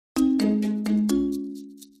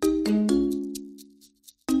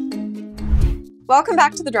Welcome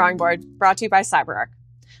back to The Drawing Board, brought to you by CyberArk.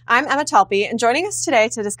 I'm Emma Talpe, and joining us today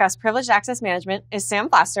to discuss privileged access management is Sam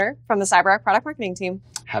Plaster from the CyberArk product marketing team.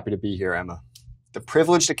 Happy to be here, Emma. The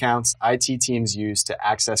privileged accounts IT teams use to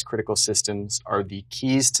access critical systems are the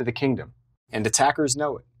keys to the kingdom, and attackers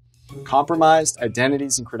know it. Compromised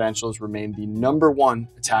identities and credentials remain the #1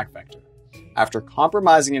 attack vector. After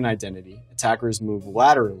compromising an identity, attackers move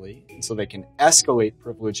laterally until they can escalate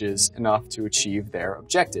privileges enough to achieve their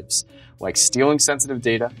objectives, like stealing sensitive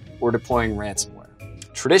data or deploying ransomware.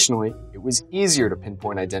 Traditionally, it was easier to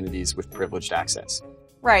pinpoint identities with privileged access.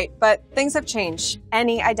 Right, but things have changed.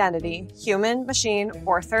 Any identity, human, machine,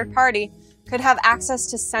 or third party, could have access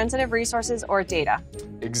to sensitive resources or data.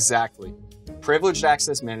 Exactly. Privileged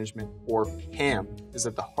Access Management, or PAM, is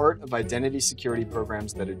at the heart of identity security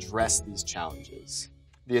programs that address these challenges.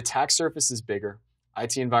 The attack surface is bigger,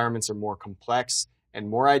 IT environments are more complex, and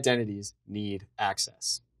more identities need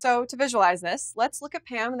access. So to visualize this, let's look at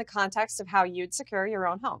PAM in the context of how you'd secure your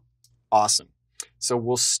own home. Awesome. So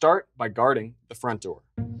we'll start by guarding the front door.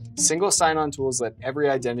 Single sign-on tools let every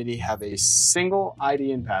identity have a single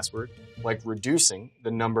ID and password, like reducing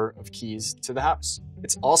the number of keys to the house.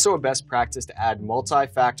 It's also a best practice to add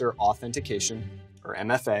multi-factor authentication, or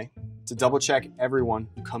MFA, to double-check everyone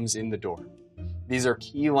who comes in the door. These are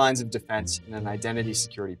key lines of defense in an identity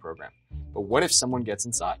security program. But what if someone gets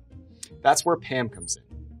inside? That's where PAM comes in.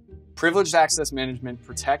 Privileged Access Management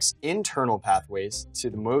protects internal pathways to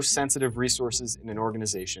the most sensitive resources in an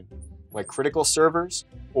organization, like critical servers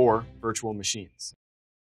or virtual machines.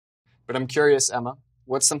 But I'm curious, Emma,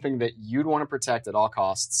 what's something that you'd want to protect at all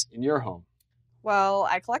costs in your home? Well,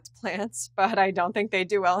 I collect plants, but I don't think they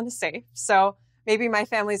do well in a safe. So maybe my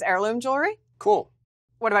family's heirloom jewelry? Cool.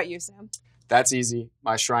 What about you, Sam? That's easy.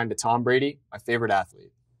 My shrine to Tom Brady, my favorite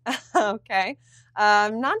athlete. Okay.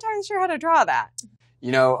 Not entirely sure how to draw that.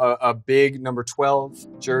 You know, a big number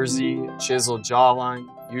 12 jersey, chiseled jawline,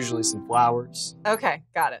 usually some flowers. Okay,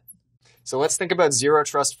 got it. So let's think about zero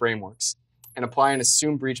trust frameworks and apply an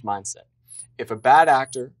assume breach mindset. If a bad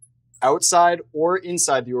actor, outside or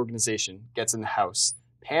inside the organization, gets in the house,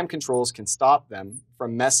 PAM controls can stop them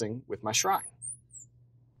from messing with my shrine.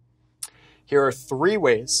 Here are 3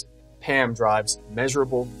 ways PAM drives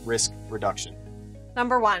measurable risk reduction.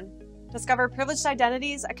 Number 1, discover privileged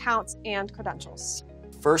identities, accounts, and credentials.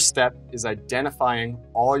 First step is identifying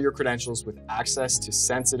all your credentials with access to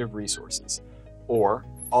sensitive resources, or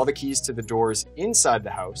all the keys to the doors inside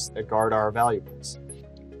the house that guard our valuables.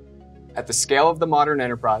 At the scale of the modern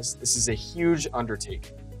enterprise, this is a huge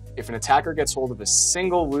undertaking. If an attacker gets hold of a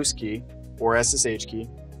single loose key, or SSH key,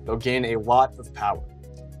 they'll gain a lot of power.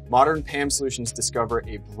 Modern PAM solutions discover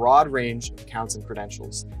a broad range of accounts and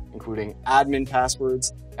credentials, including admin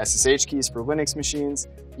passwords, SSH keys for Linux machines,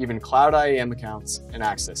 even cloud IAM accounts, and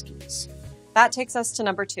access keys. That takes us to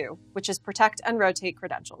number 2, which is protect and rotate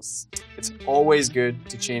credentials. It's always good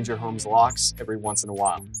to change your home's locks every once in a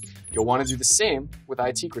while. You'll want to do the same with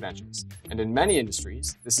IT credentials, and in many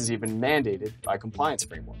industries, this is even mandated by compliance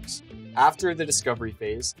frameworks. After the discovery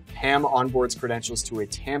phase, PAM onboards credentials to a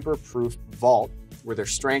tamper-proof vault where they're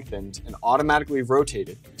strengthened and automatically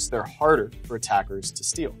rotated so they're harder for attackers to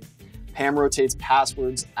steal. PAM rotates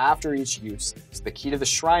passwords after each use, so the key to the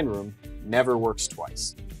shrine room never works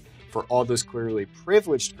twice. For all those clearly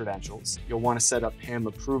privileged credentials, you'll want to set up PAM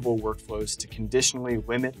approval workflows to conditionally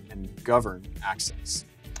limit and govern access.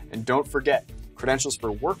 And don't forget, credentials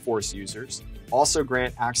for workforce users also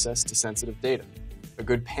grant access to sensitive data. A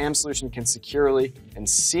good PAM solution can securely and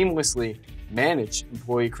seamlessly manage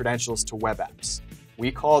employee credentials to web apps.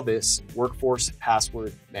 We call this workforce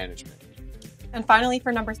password management. And finally,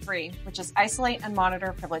 for number 3, which is isolate and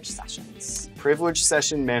monitor privileged sessions. Privileged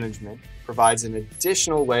session management provides an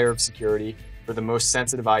additional layer of security for the most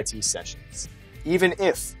sensitive IT sessions. Even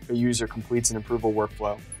if a user completes an approval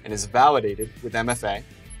workflow and is validated with MFA,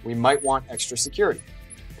 we might want extra security.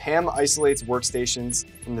 PAM isolates workstations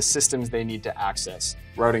from the systems they need to access,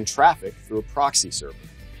 routing traffic through a proxy server.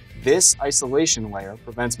 This isolation layer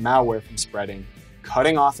prevents malware from spreading,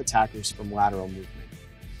 cutting off attackers from lateral movement.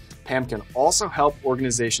 PAM can also help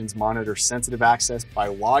organizations monitor sensitive access by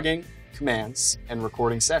logging commands and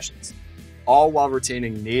recording sessions, all while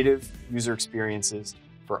retaining native user experiences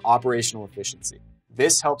for operational efficiency.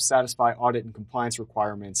 This helps satisfy audit and compliance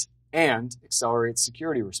requirements and accelerates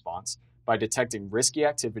security response by detecting risky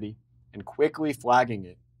activity and quickly flagging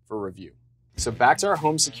it for review. So back to our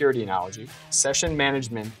home security analogy, session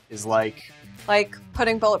management is like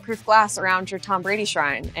putting bulletproof glass around your Tom Brady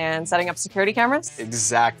shrine and setting up security cameras?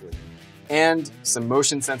 Exactly. And some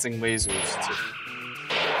motion sensing lasers too.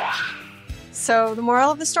 So the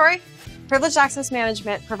moral of the story? Privileged access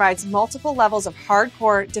management provides multiple levels of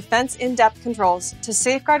hardcore, defense in-depth controls to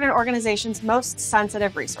safeguard an organization's most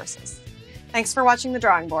sensitive resources. Thanks for watching The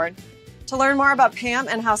Drawing Board. To learn more about PAM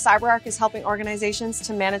and how CyberArk is helping organizations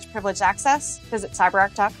to manage privileged access, visit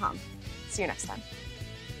cyberark.com. See you next time.